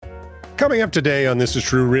Coming up today on This Is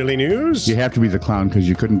True Really News. You have to be the clown because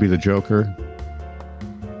you couldn't be the Joker,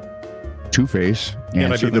 Two-Face,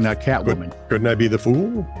 and certainly not Catwoman. Couldn't I be the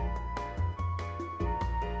fool?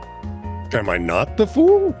 Am I not the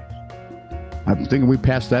fool? I'm thinking we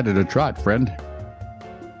passed that at a trot, friend.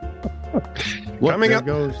 Look,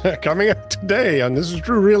 coming up today on This Is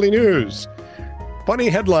True Really News. Funny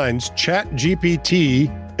headlines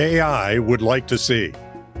ChatGPT AI would like to see.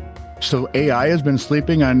 So AI has been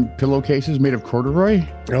sleeping on pillowcases made of corduroy?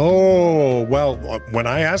 Oh, well, when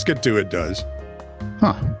I ask it to, it does.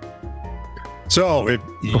 Huh. So if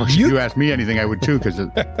you asked me anything, I would too, because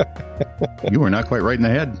you were not quite right in the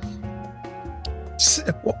head.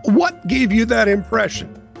 What gave you that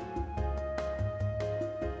impression?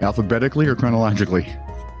 Alphabetically or chronologically?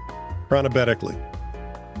 Chronobetically.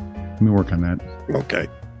 Let me work on that. Okay.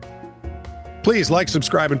 Please like,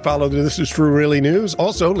 subscribe, and follow This Is True Really News.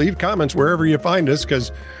 Also, leave comments wherever you find us,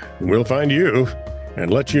 because we'll find you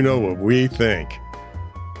and let you know what we think.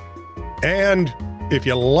 And if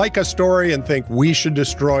you like a story and think we should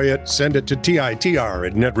destroy it, send it to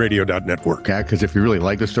TITR@netradio.network. Yeah, because if you really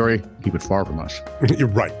like the story, keep it far from us. You're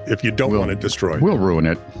right. If you don't want it destroyed, we'll ruin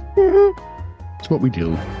it. That's what we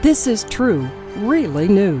do. This is True Really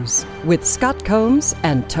News with Scott Combs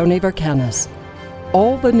and Tony Vercanis.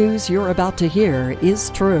 All the news you're about to hear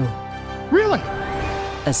is true. Really?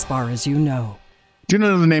 As far as you know. Do you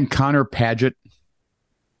know the name Connor Paget?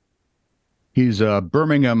 He's a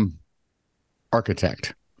Birmingham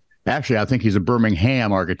architect. Actually, I think he's a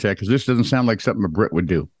Birmingham architect, because this doesn't sound like something a Brit would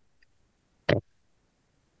do.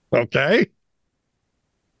 Okay.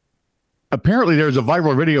 Apparently, there's a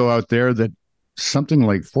viral video out there that something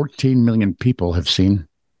like 14 million people have seen.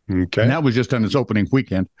 Okay. And that was just on its opening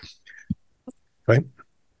weekend. Right.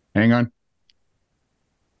 Hang on.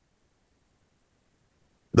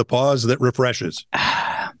 The pause that refreshes.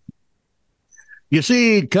 You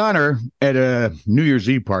see, Connor at a New Year's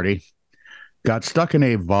Eve party got stuck in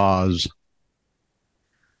a vase.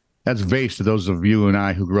 That's vase to those of you and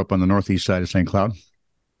I who grew up on the northeast side of St. Cloud.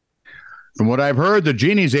 From what I've heard, the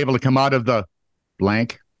genie's able to come out of the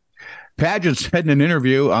blank. Paget said in an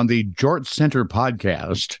interview on the Jort Center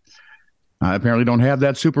podcast, I apparently don't have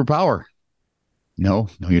that superpower. No,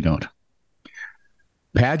 you don't.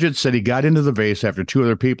 Paget said he got into the vase after two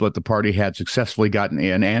other people at the party had successfully gotten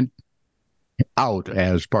in and out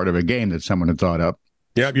as part of a game that someone had thought up.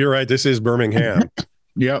 Yep, you're right. This is Birmingham.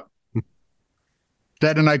 Yep.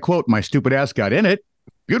 That, and I quote, "My stupid ass got in it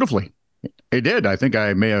beautifully." It did. I think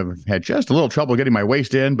I may have had just a little trouble getting my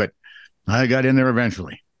waist in, but I got in there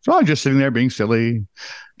eventually. So I was just sitting there being silly,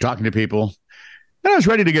 talking to people, and I was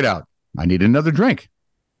ready to get out. I needed another drink.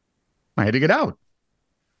 I had to get out.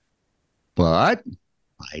 But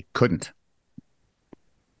I couldn't.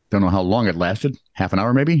 Don't know how long it lasted. Half an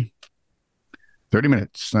hour, maybe? 30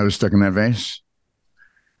 minutes. I was stuck in that vase.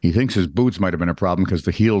 He thinks his boots might have been a problem because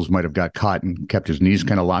the heels might have got caught and kept his knees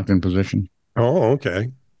kind of locked in position. Oh,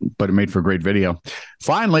 okay. But it made for a great video.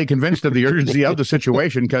 Finally, convinced of the urgency of the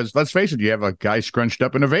situation, because let's face it, you have a guy scrunched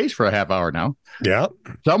up in a vase for a half hour now. Yeah.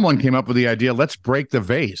 Someone came up with the idea, let's break the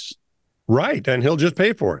vase. Right, and he'll just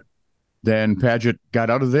pay for it. Then Paget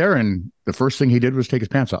got out of there, and the first thing he did was take his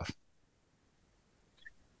pants off.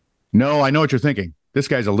 No, I know what you're thinking. This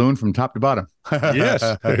guy's a loon from top to bottom. Yes.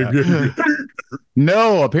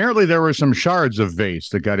 No, apparently there were some shards of vase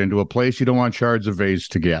that got into a place you don't want shards of vase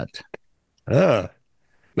to get. Not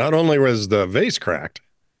only was the vase cracked.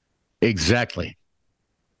 Exactly.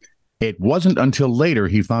 It wasn't until later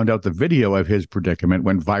he found out the video of his predicament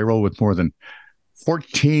went viral with more than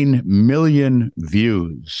 14 million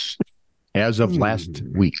views as of last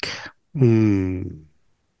week.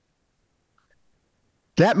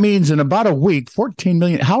 That means in about a week, 14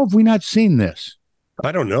 million. How have we not seen this?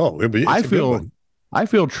 I don't know. I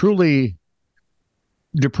feel truly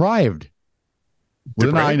deprived. With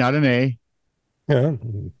an I, not an A. Yeah.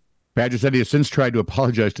 Badger said he has since tried to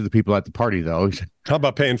apologize to the people at the party, though. He said, "How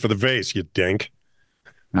about paying for the vase, you dink?"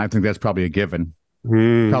 I think that's probably a given.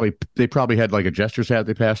 They probably had like a jester's hat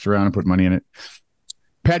they passed around and put money in it.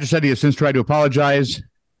 Badger said he has since tried to apologize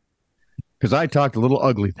because I talked a little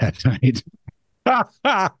ugly that night.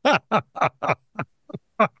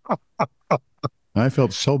 I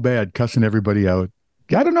felt so bad cussing everybody out.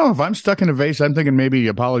 I don't know. If I'm stuck in a vase, I'm thinking maybe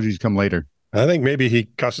apologies come later. I think maybe he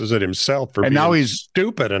cusses it himself for being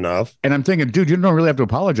stupid enough. And I'm thinking, dude, you don't really have to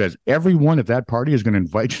apologize. Everyone at that party is going to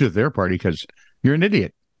invite you to their party because you're an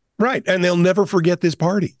idiot. Right. And they'll never forget this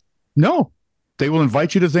party. No. They will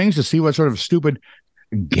invite you to things to see what sort of stupid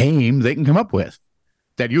game they can come up with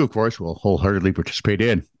that you, of course, will wholeheartedly participate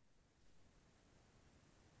in.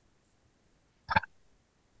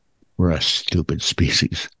 We're a stupid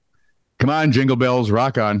species. Come on, Jingle Bells,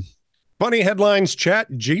 rock on. Funny headlines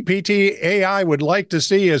Chat GPT AI would like to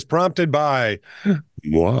see is prompted by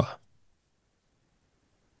moi.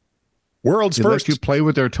 World's They first. let you play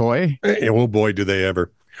with their toy? Oh boy, do they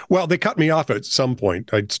ever. Well, they cut me off at some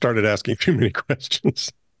point. I started asking too many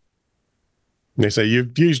questions. And they say,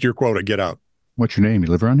 you've used your quota, get out. What's your name? You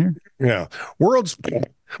live around here? Yeah. What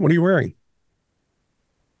are you wearing?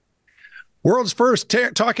 World's first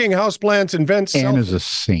talking houseplants invents Anna's a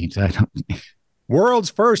saint. I don't. World's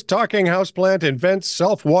first talking houseplant invents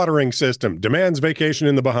self-watering system. Demands vacation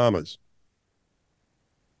in the Bahamas.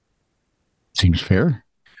 Seems fair.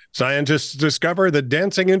 Scientists discover that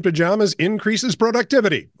dancing in pajamas increases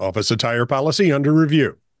productivity. Office attire policy under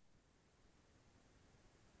review.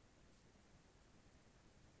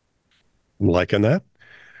 Liking that?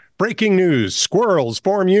 Breaking news. Squirrels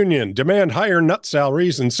form union, demand higher nut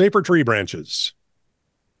salaries and safer tree branches.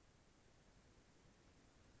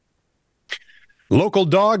 Local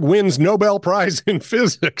dog wins Nobel Prize in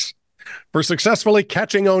physics for successfully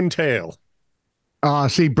catching own tail.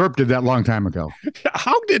 See, Burp did that a long time ago.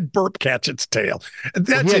 How did Burp catch its tail?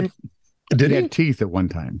 That's he had teeth at one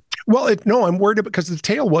time. Well, no, I'm worried because the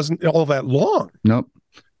tail wasn't all that long. Nope.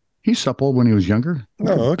 He's supple when he was younger.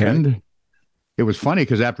 Oh, okay. And it was funny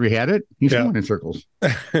because after he had it, he's going in circles.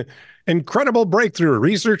 Incredible breakthrough.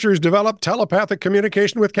 Researchers developed telepathic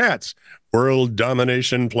communication with cats. World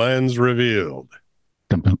domination plans revealed.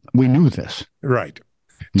 We knew this. Right.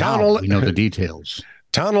 Now we know the details.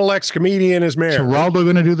 Town ex-comedian is mayor. So Geraldo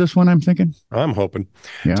going to do this one, I'm thinking? I'm hoping.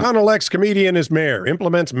 Yeah. Town ex-comedian is mayor.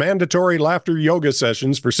 Implements mandatory laughter yoga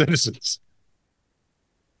sessions for citizens.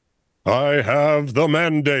 I have the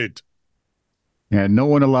mandate. And no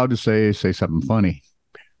one allowed to say something funny.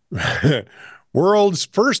 World's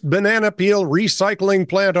first banana peel recycling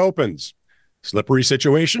plant opens. Slippery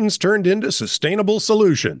situations turned into sustainable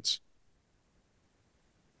solutions.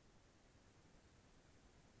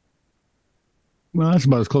 Well, that's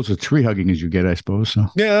about as close to tree hugging as you get, I suppose. So.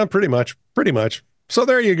 Yeah, pretty much. Pretty much. So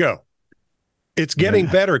there you go. It's getting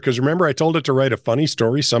better because remember I told it to write a funny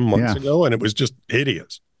story some months ago and it was just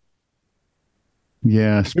hideous.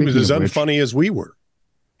 Yeah. It was as unfunny as we were.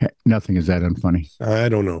 Nothing is that unfunny. I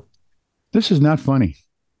don't know. This is not funny.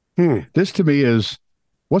 This to me is,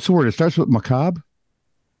 what's the word? It starts with macabre.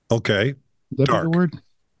 Okay. Is that the word?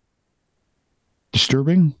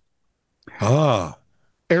 Disturbing?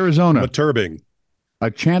 Arizona. Perturbing. A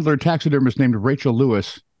Chandler taxidermist named Rachel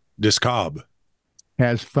Lewis. Discob.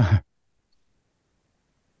 Has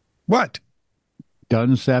what?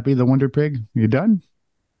 Done, Sappy the Wonder Pig? You done?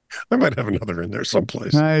 I might have another in there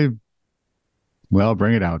someplace. Well,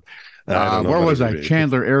 bring it out. Where was I?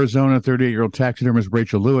 Chandler, Arizona, 38-year-old taxidermist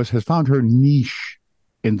Rachel Lewis has found her niche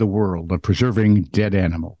in the world of preserving dead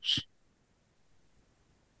animals.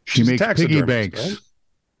 She makes piggy banks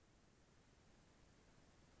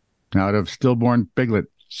out of stillborn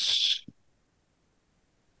piglets.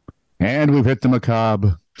 And we've hit the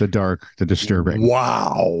macabre, the dark, the disturbing.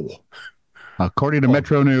 Wow. According to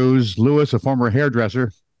Metro News, Lewis, a former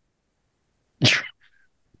hairdresser.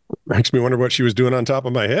 Makes me wonder what she was doing on top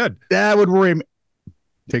of my head. That would worry me.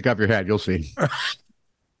 Take off your hat, you'll see.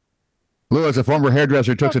 Lewis, a former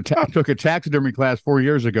hairdresser, took a taxidermy class 4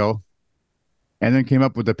 years ago and then came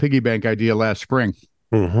up with the piggy bank idea last spring.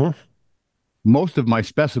 Mm-hmm. Most of my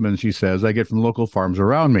specimens, she says, I get from local farms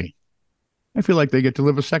around me. I feel like they get to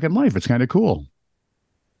live a second life. It's kind of cool.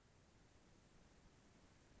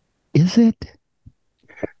 Is it?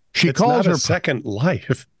 She calls her second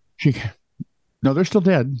life. No, they're still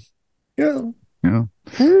dead. Yeah.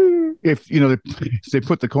 If they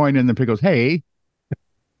put the coin in, the pig goes, "Hey,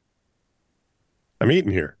 I'm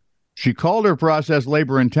eating here." She called her process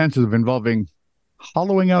labor intensive, involving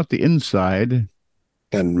hollowing out the inside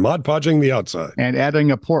and Mod Podging the outside and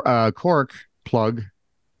adding a cork plug.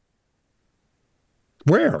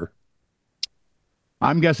 Where?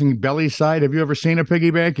 I'm guessing belly side. Have you ever seen a piggy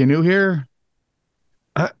bank? You new here?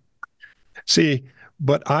 See,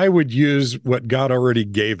 but I would use what God already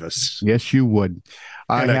gave us. Yes, you would.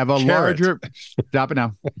 I have a larger. Stop it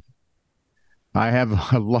now. I have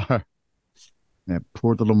a large. That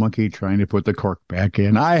poor little monkey trying to put the cork back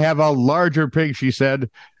in. I have a larger pig, she said,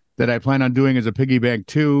 that I plan on doing as a piggy bank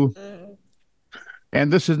too.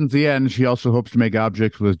 And this isn't the end. She also hopes to make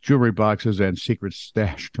objects with jewelry boxes and secret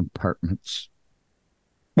stash compartments.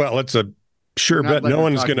 Well, it's a sure bet no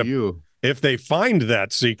one's going to. If they find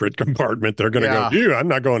that secret compartment, they're going to go, I'm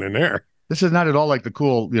not going in there. This is not at all like the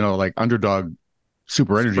cool, like underdog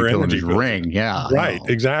super energy pill in his ring. Yeah. Right. No.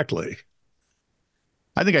 Exactly.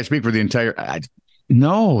 I think I speak for the entire.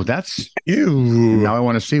 No, that's... Ew. Now I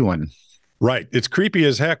want to see one. Right. It's creepy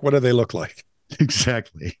as heck. What do they look like?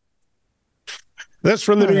 Exactly. This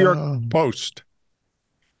from the New York Post.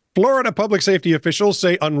 Florida public safety officials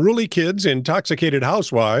say unruly kids, intoxicated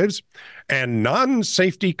housewives, and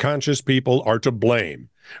non-safety conscious people are to blame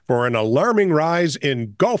for an alarming rise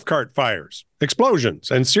in golf cart fires,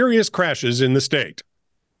 explosions, and serious crashes in the state.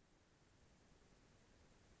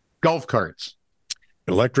 Golf carts.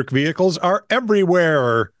 Electric vehicles are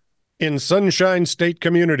everywhere in Sunshine State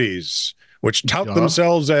communities, which tout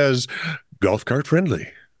themselves as golf cart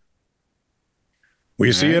friendly.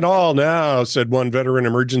 We see it all now, said one veteran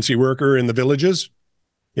emergency worker in the Villages.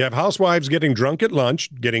 You have housewives getting drunk at lunch,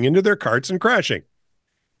 getting into their carts and crashing.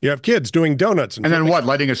 You have kids doing donuts. And then what,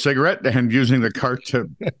 lighting a cigarette and using the cart to...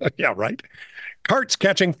 Yeah, right. Carts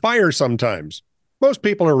catching fire sometimes. Most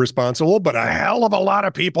people are responsible, but a hell of a lot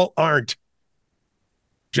of people aren't.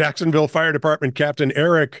 Jacksonville Fire Department Captain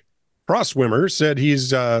Eric Crosswimmer said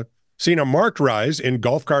he's seen a marked rise in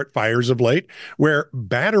golf cart fires of late where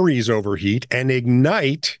batteries overheat and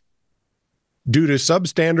ignite due to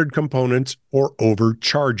substandard components or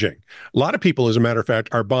overcharging. A lot of people, as a matter of fact,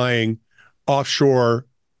 are buying offshore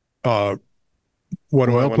oil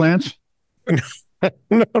plants?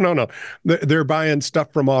 No. They're buying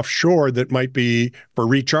stuff from offshore that might be for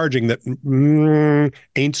recharging that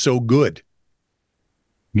ain't so good.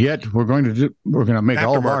 Yet we're going to make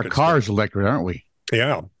all of our cars electric, aren't we?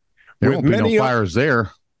 Yeah. There won't be no fires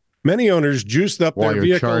there. Many owners juiced up their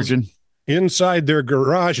vehicles inside their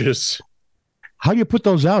garages. How do you put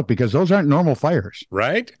those out? Because those aren't normal fires.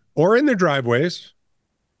 Right? Or in their driveways.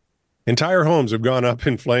 Entire homes have gone up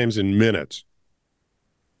in flames in minutes.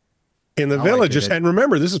 In the Villages, and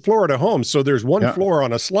remember, this is Florida homes, so there's one floor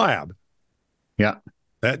on a slab. Yeah.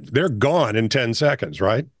 They're gone in 10 seconds,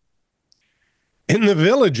 right? In the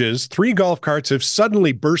Villages, 3 golf carts have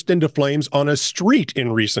suddenly burst into flames on a street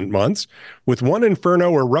in recent months, with one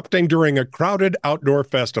inferno erupting during a crowded outdoor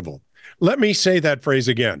festival. Let me say that phrase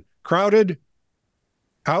again. Crowded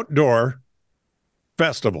outdoor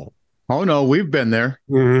festival. Oh, no, we've been there.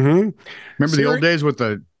 Mm-hmm. Remember the old days with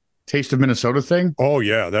the Taste of Minnesota thing? Oh,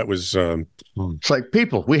 yeah, that was... It's like,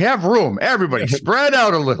 people, we have room. Everybody, spread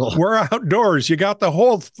out a little. We're outdoors. You got the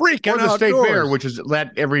whole freaking outdoors. Or the State Fair, which is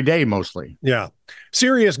that every day mostly. Yeah.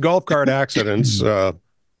 Serious golf cart accidents. Hang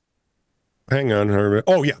on.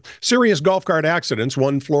 Oh, yeah. Serious golf cart accidents,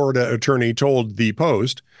 one Florida attorney told The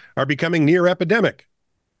Post, are becoming near epidemic.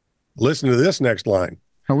 Listen to this next line.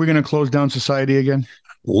 Are we going to close down society again?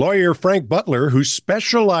 Lawyer Frank Butler, who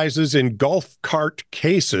specializes in golf cart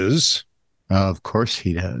cases. Of course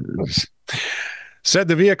he does. Said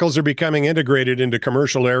the vehicles are becoming integrated into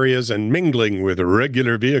commercial areas and mingling with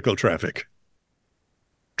regular vehicle traffic.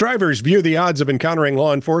 Drivers view the odds of encountering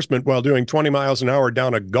law enforcement while doing 20 miles an hour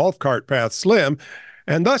down a golf cart path slim,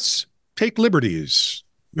 and thus take liberties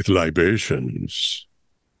with libations.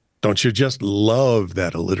 Don't you just love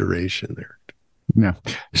that alliteration there? Yeah.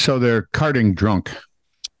 So they're carting drunk.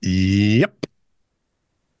 Yep.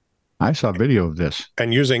 I saw a video of this.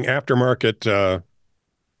 And using aftermarket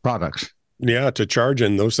products. Yeah, to charge,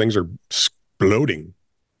 and those things are exploding.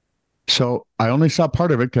 So I only saw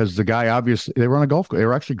part of it because the guy obviously, they were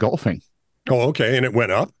actually golfing. Oh, okay. And it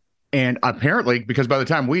went up? And apparently, because by the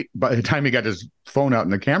time he got his phone out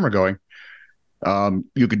and the camera going,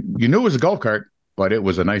 you knew it was a golf cart, but it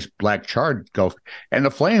was a nice black charred golf. And the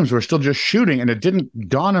flames were still just shooting, and it didn't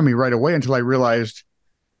dawn on me right away until I realized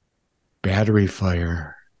battery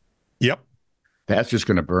fire. Yep. That's just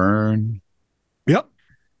going to burn. Yep.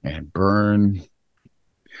 And burn.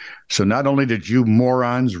 So not only did you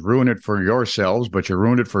morons ruin it for yourselves, but you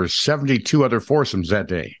ruined it for 72 other foursomes that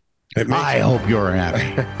day. I hope you're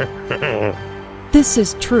happy. This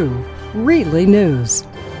is true, really news.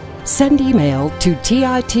 Send email to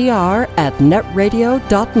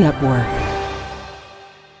TITR@netradio.network.